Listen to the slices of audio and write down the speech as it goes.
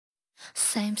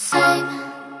Same same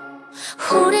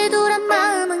우리 둘의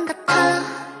마음은 같아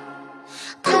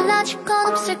달라질 건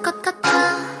없을 것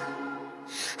같아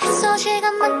애써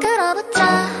시간만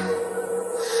끌어보자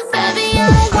Baby I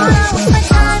don't wanna waste my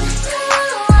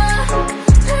time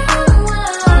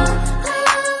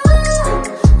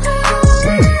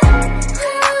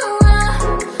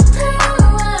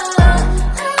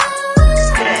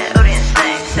그래 우린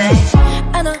same same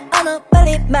안 와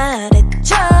빨리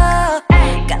말해줘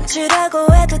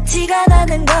감추라고 해도 티가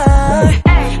나는 걸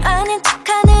아닌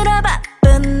척하느라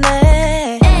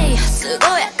바쁘네 에이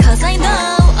수고야 cause I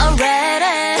know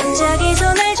already 갑자기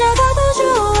손을 잡아도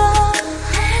좋아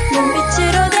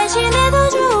눈빛으로 대신해도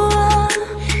좋아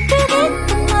그게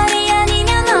꼭 말이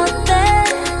아니면 어때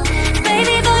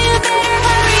Baby boy you better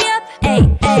hurry up ay,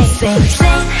 ay. Same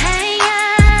same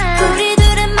우리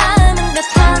둘의 마음은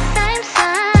같아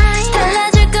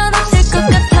달라질 건 없을 것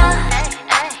같아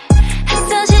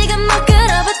애써 시간만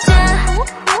끌어보자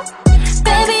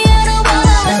Baby I don't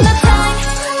wanna waste my time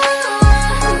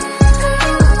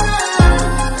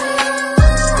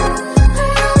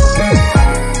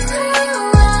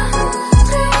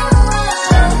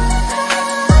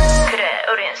그래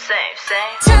우린 same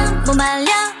same 참 못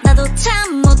말려 나도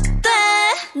참 못돼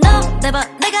No never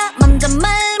내가 먼저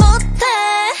말 못해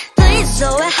Please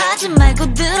오해하지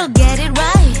말고 들어 get it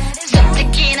right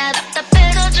솔직히 나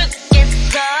답답해서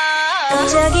죽겠어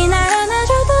갑자기 날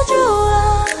안아줘도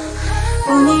좋아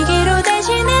분위기로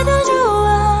대신해도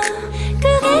좋아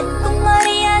그게 꼭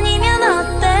말이 아니면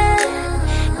어때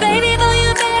Baby boy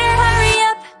you better hurry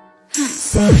up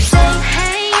Same same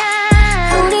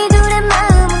우리 둘의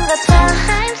마음은 같아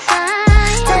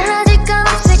달라질 건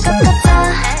없을 것 같아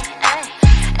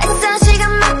애써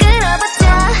시간만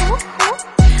끌어봤자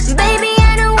Baby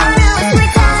I don't wanna waste my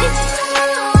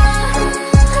time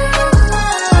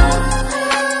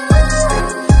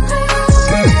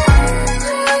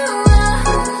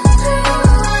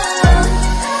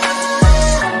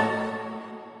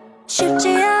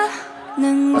쉽지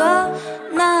않은 거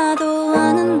나도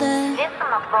아는데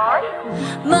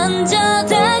먼저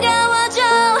다가와줘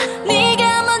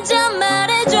네가 먼저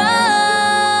말해줘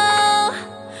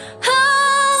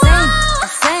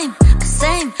Same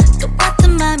same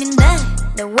똑같은 맘인데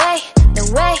No way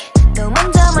너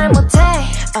먼저 말 못해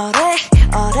어래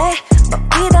뭐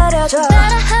기다려줘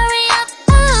Better hurry up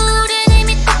우린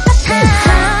이미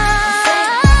똑같아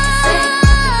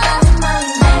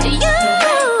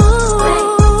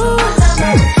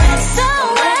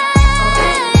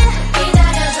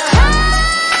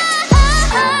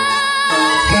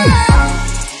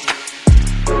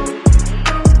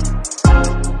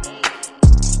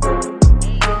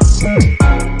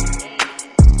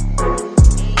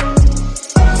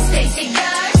StayC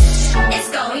girls, it's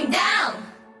going down.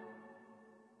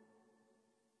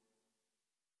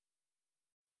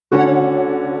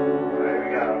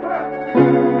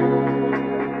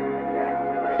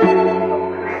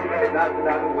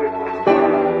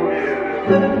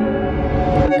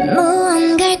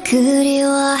 무언가를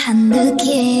그리워한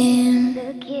느낌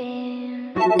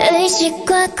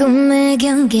의식과 꿈을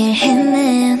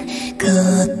경계해낸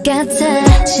것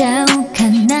같아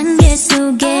자욱한 안개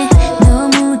속에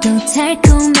너무도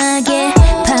달콤하게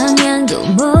방향도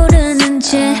모르는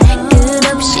채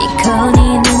끝없이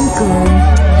거리는 꿈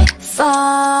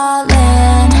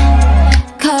Falling,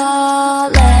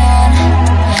 calling,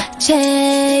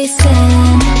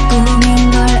 chasing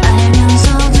꿈인 걸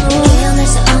알면서도 깨어날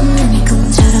수 없는 이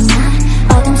꿈처럼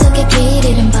난 어둠 속에 길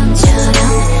잃은 밤처럼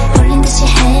홀린 듯이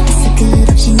헤맸어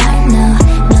끝없이 널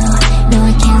No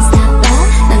I can't stop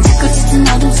that 난 자꾸 짙은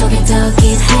어둠 속에 더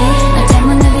깊이 널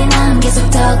닮은 눈이 난 계속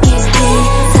더 깊이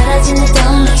사라지는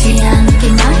똥같이 않게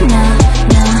널 No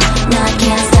I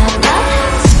can't stop that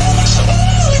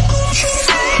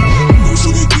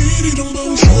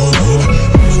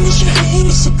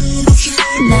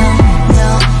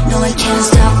No I can't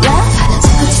stop love 난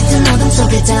자꾸 짙은 어둠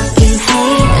속에 더 깊이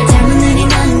널 닮은 눈이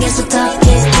난 계속 더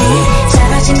깊이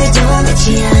사라진 걸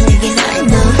도무지 않게 널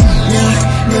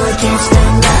No I can't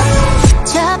stop love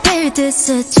잡힐 듯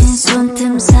스친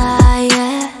손틈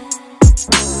사이에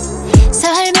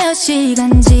살며시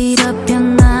간지럽혀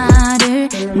나를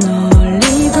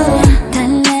놀리고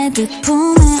달래듯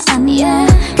품에 안겨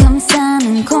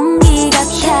감싸는 공기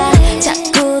같아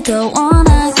자꾸 더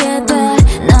원하게 돼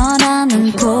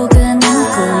너라는 포근한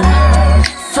꿈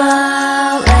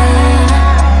Falling,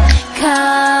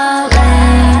 calling,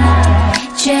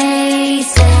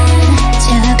 chasing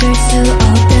잡을 수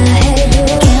없다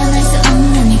해도 깨어날 수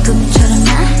없는 이 꿈처럼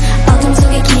난 어둠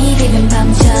속에 길 잃은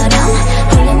밤처럼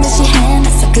홀린 듯이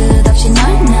헤맸어 끝없이 널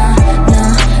No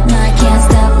I can't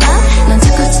stop love 넌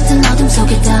자꾸 짙은 어둠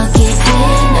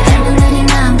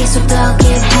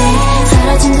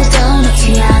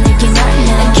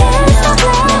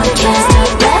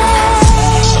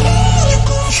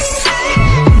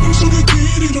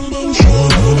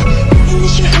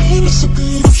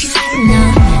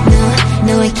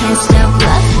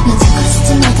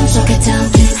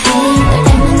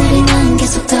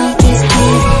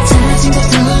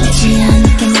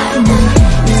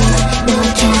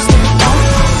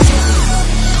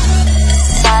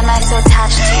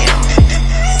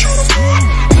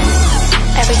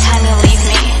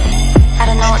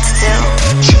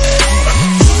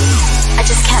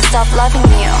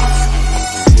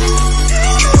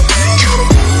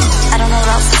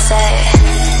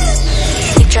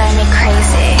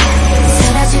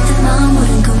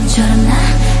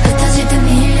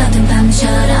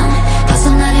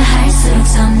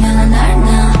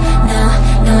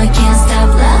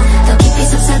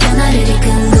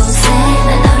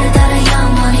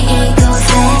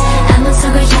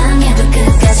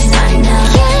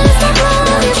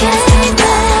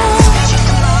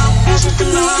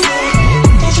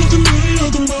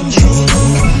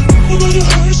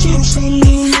No,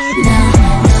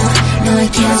 I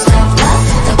can't stop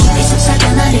더 깊이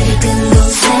속삭여 널 이끈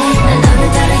곳에 난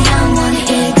너를 따라 영원히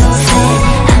이곳에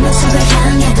아무 속을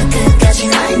향해도 끝까지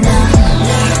널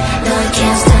No, I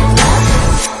can't stop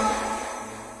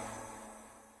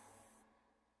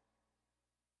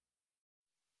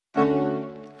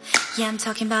Yeah, I'm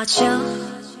talking about you.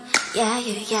 Yeah,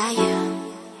 you.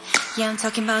 Yeah, I'm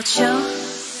talking about you.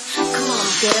 Come on,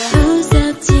 girl.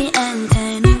 무섭지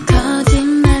않다는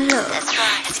거짓말로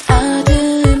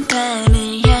어두운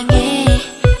밤을 향해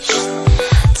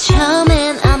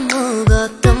처음엔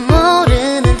아무것도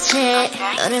모르는 채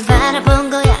너를 바라본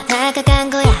거야 다가간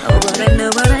거야 What I know,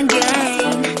 what I gain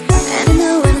I don't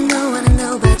know, wanna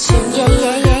know about you Yeah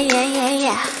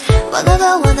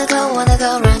Wanna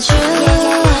go around you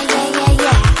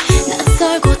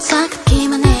낯설고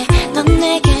차갑기만 해 넌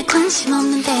내게 관심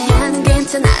없는데 나는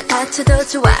괜찮아 다쳐도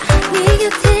좋아 네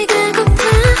곁에 가고파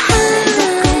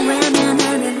자꾸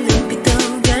외면하는 눈빛도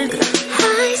결국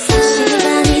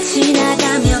시간이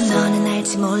지나가면 너는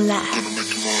알지 몰라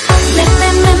맴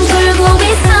돌고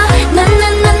있어 난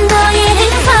너의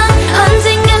행성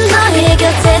언젠간 너의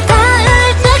곁에 닿을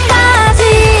때까지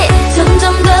점점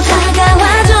더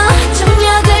다가와줘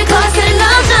중력을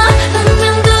거슬러줘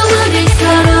운명도 우릴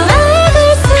서로 알고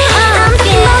있어 I'm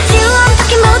talking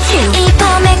about you 이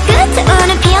밤의 끝에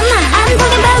우는 피어나 I'm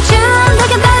talking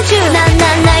about you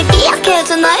날 기억해줘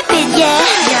너의 빛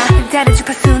yeah 다른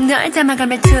주파수 널 담아갈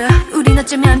말투 우린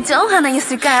어쩌면 또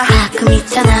하나였을까 가끔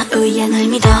있잖아 우연을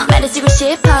믿어 말해주고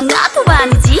싶어 나도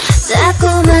아니지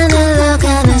자꾸만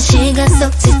흘러가는 시간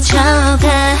속 지쳐가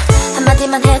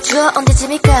한마디만 해줘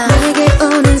언제쯤일까 내게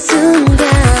오는 순간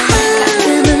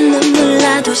가끔은 눈물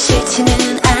나도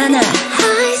싫지는 않아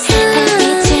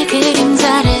달빛의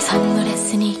그림자를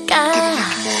선물했으니까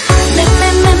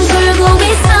맴 돌고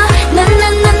있어 난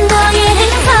너의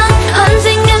행성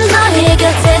언젠간 너의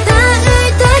곁에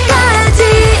닿을 때까지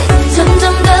점점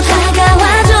더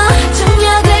다가와줘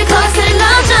중력을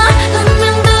거슬러줘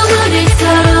운명도 우릴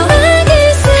서로 알고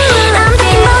있어 I'm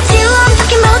talking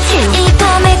about you 이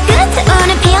밤의 끝에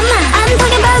우는 피어나 I'm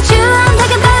talking about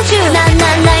you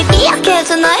날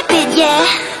기억해줘 너의 빛 yeah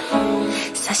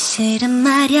사실은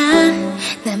말야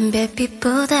난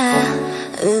별빛보다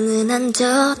은은한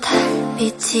저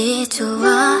달빛이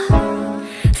좋아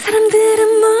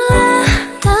사람들은 몰라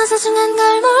더 소중한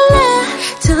걸 몰라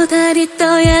저 달이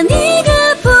떠야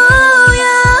네가 보여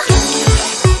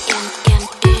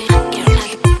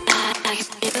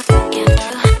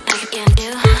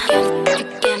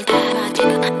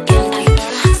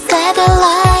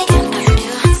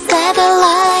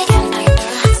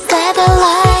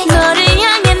Satellite 너를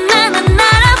향해 나는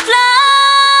날아 fly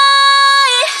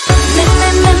맴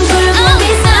돌고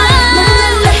있어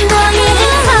난 너의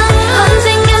행성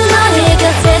언젠간 너의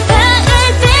곁에 닿을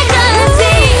때까지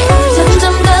점점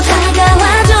더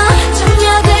다가와줘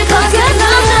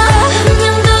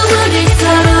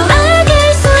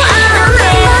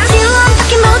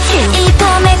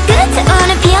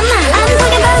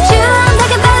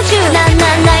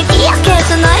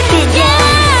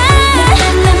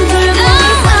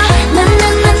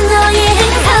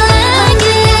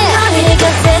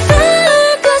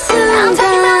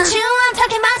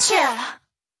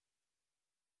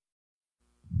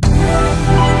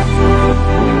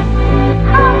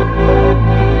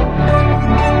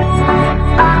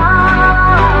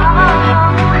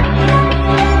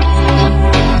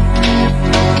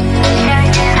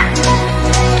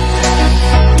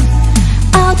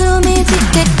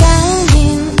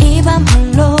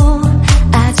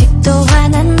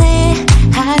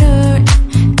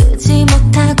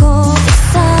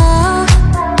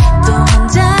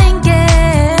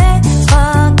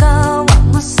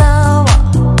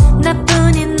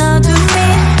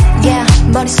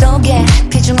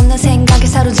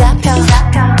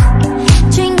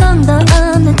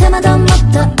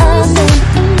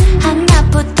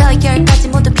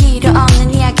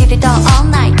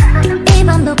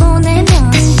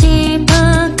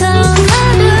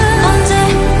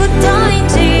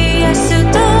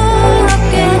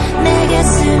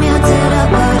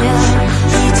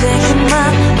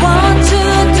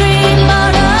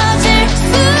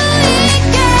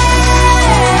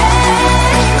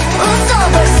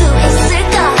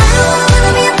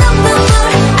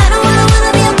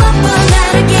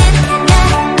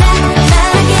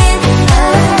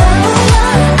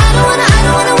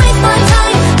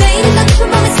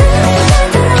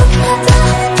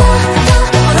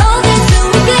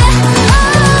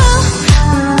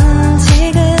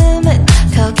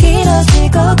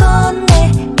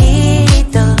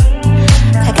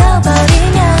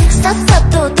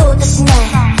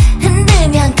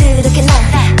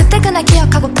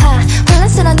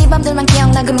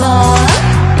그만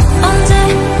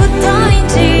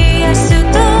언제부터인지 알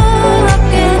수도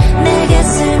없게 내게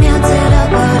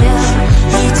스며들어버려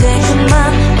이제 그만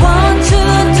one two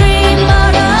three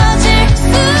멀어질 수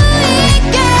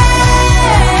있게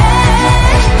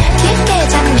깊게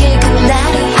잠길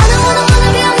그날이 I don't wanna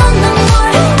be alone no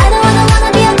more I don't wanna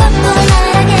be alone no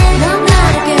not again no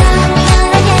not again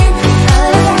not again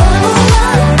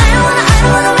I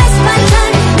don't wanna waste my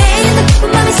time 매일 그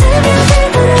맘이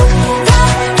스며들도록 더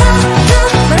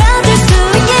멀어질 수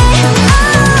있게 이런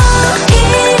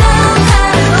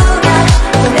하루가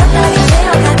또 몇 달이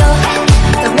되어가도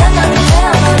또 몇 년이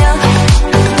되어버려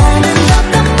나는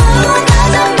어떤 무너져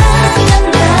만난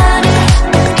나를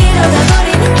이러다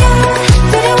버리는 게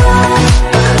두려워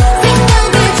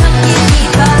생각을 적기니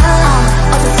봐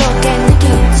어둠 속의 느낌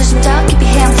수심적 깊이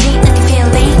헤엄치는 이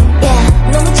feeling yeah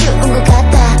너무 추운 것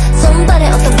같다 손발에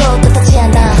어떤 것도 닿지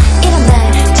않아 이런 날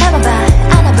잡아봐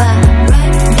안아봐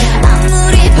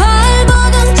아무리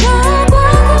발버둥 쳐봐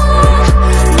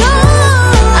No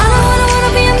I don't wanna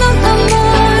be alone no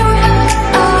more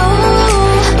Oh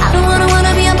I don't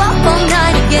wanna be alone all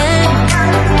night again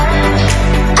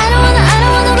I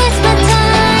don't wanna waste my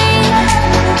time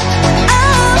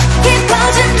Oh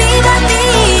깊어진 네 밤이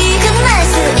끝날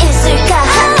수 있을까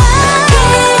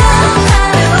이런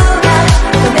하루가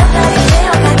또 몇 달이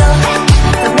되어가도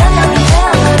또 몇 년이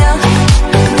되어버려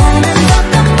나는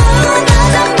어떤 무너져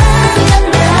만난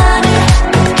나를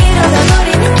이러다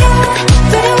버리는 게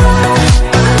두려워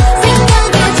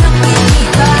생각을 적기니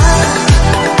봐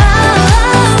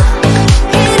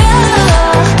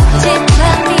이러지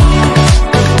않니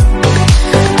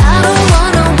I don't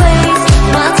wanna waste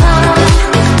my time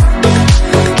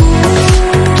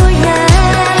Ooh yeah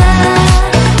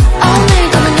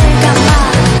오늘도 눈을 감아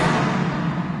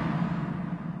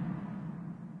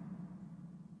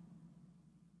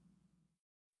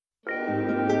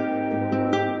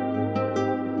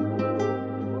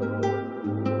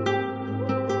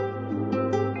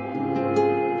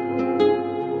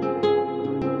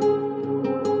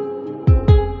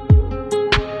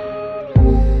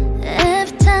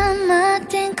Every time I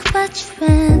think about you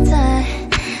and I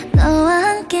너와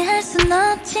함께 할 순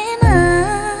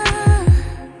없지만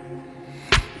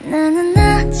나는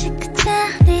아직 그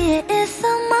자리에 있어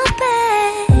my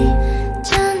babe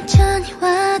천천히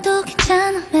와도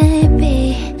괜찮아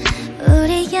baby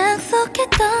우리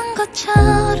약속했던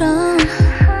것처럼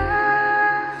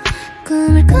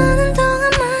꿈을 꾸는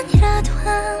동안만이라도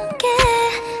함께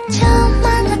처음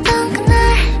만났던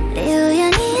그날 네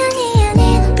우연이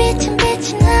아닌 눈빛은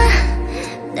빛이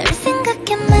나널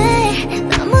생각해 매일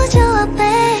너무 좋아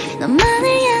babe 너만을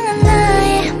향한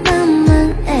나의 맘은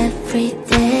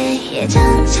everyday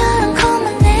예전처럼 call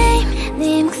my name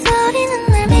네 목소리는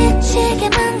날 미치게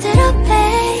만들어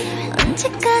babe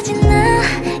언제까지나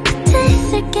곁에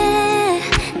있을게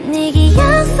네 기억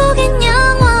속엔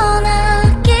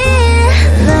영원하게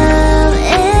Love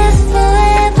is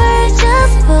forever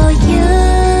just for you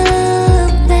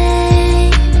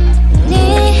babe 네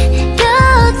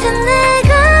곁에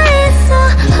내가 있어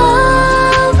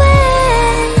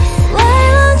always Why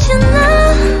won't you know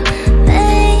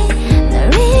babe 널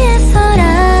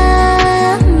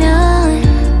위해서라면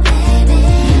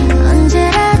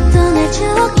언제라도 날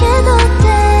추억해도 돼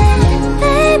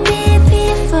Baby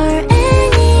before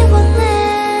anyone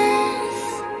else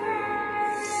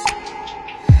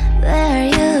Where are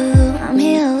you? I'm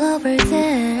here over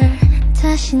there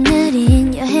다시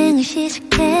느린 여행을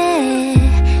시작해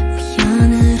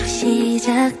우연으로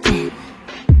시작된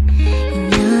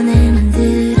인연을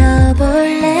만들어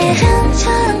볼래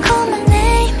예전처럼 call my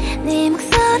name 네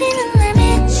목소리는 날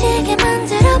미치게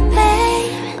만들어 babe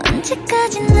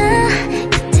언제까지나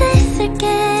곁에 있을게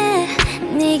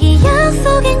네 기억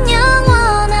속엔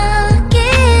영원하게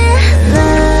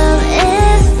Love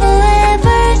is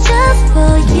forever just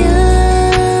for you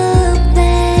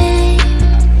babe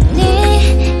네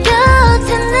곁에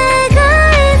내가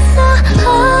있어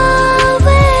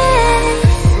always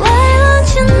Why won't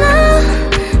you know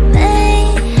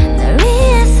babe 널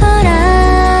위해서라면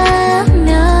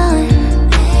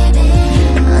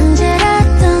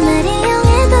언제라도 날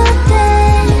이용해도 돼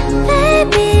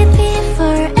Baby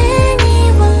before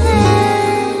anyone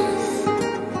else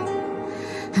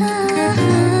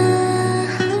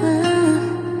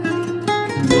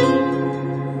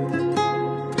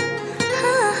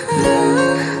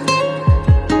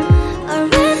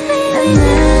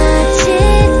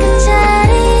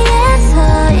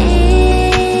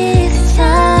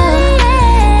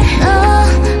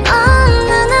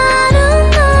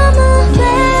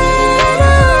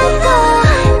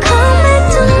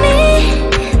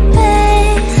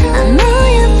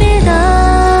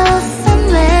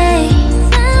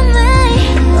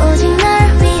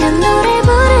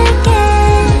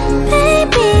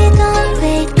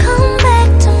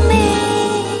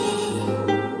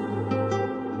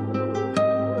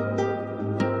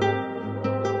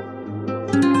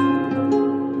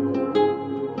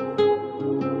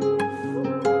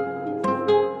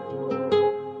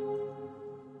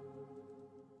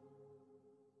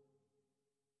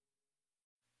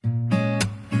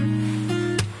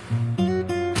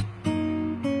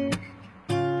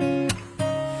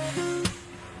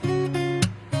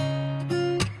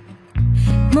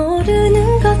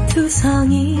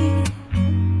투성이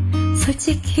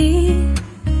솔직히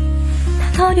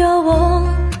난 어려워.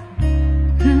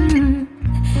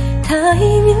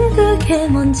 타이밍 그게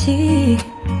뭔지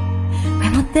왜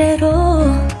멋대로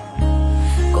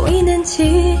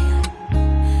꼬이는지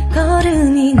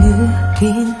걸음이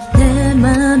느린 내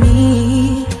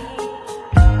맘이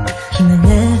힘을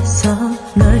내서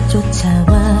널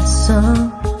쫓아왔어.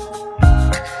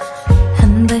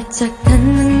 한 발짝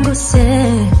닿는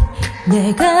곳에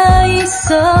내가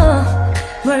있어.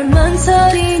 뭘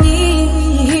망설이니.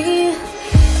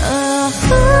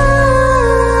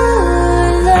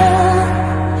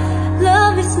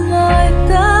 Love is more.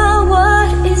 God,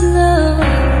 what is love?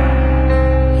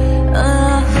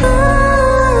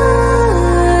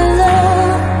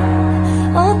 Love,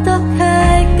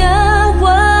 어떡할까?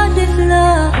 What if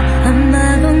love?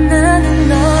 아마도 나는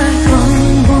널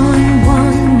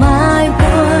one, my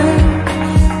one,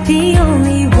 the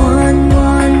only one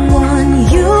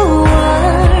you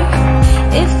are.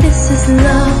 If this is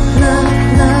love, love,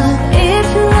 love, if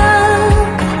love,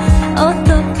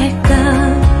 어떡할까?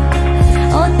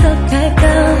 어떡할까?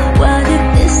 What if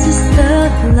this is the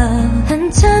love?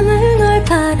 한참을 널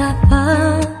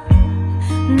바라봐.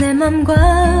 내 맘과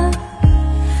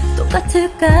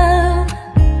똑같을까?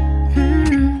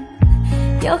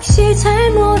 역시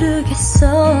잘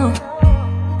모르겠어.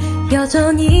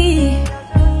 여전히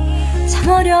참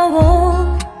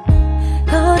어려워.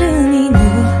 걸음이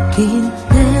느린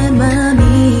내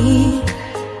맘이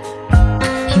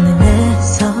힘을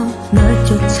내서 널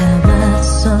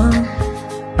쫓아왔어.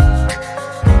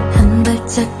 한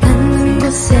발짝 닿는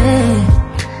곳에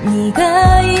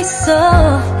네가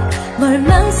있어. 뭘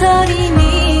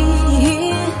망설이니.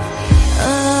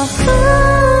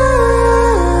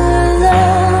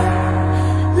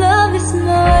 Love is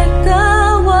more.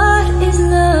 God, what is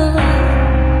love?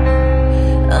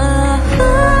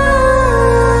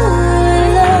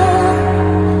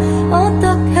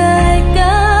 어떡할까?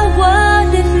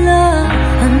 What is love?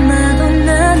 아마도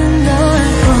나는 널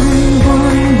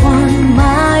one,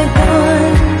 my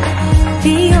one,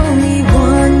 the only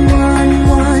one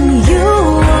you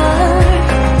are.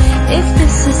 If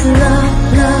this is love,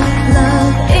 love,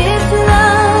 love, if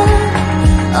love,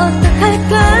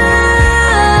 어떡할까?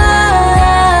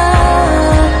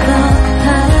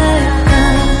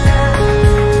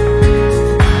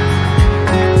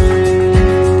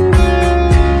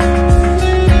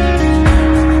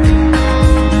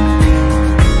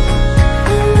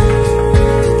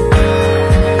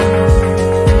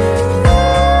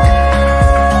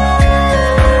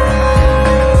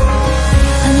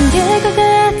 한계가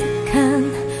가득한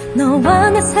너와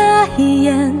나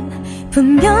사이엔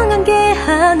분명한 게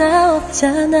하나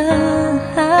없잖아.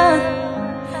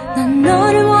 난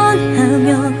너를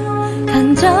원하면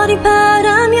간절히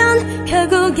바라면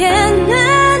결국엔 내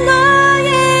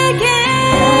너에게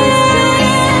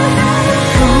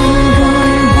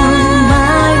one,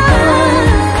 my one,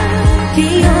 the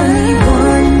only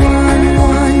one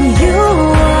you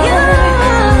are.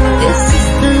 This is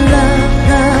the love,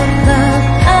 love, love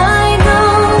I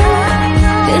know.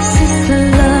 This is the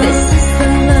love, this is the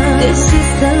love, this is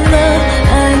the love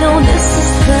I know. This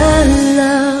is the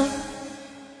love.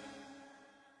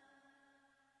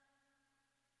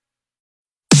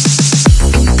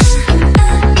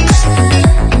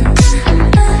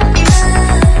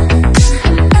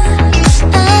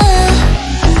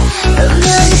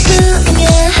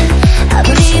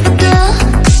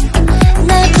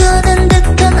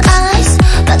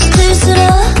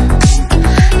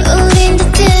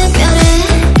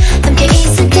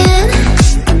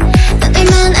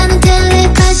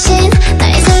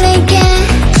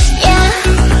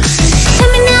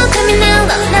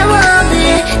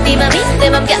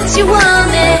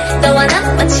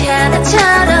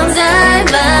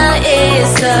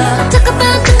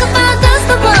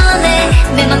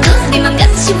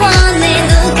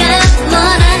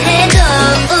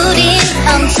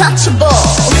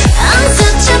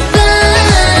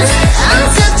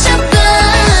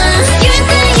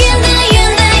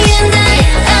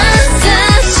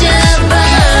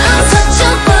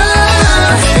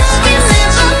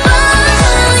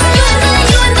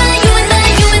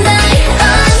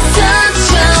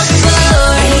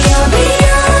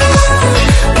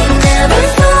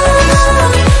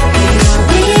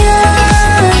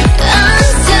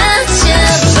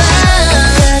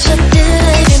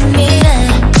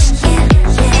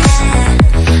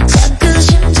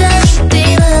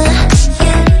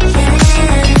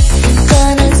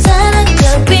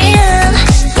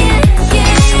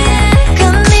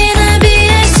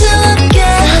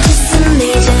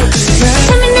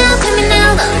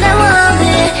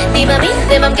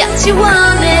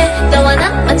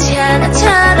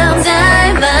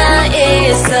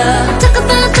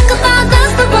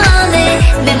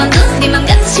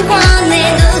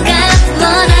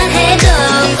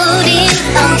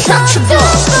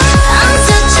 Untouchable.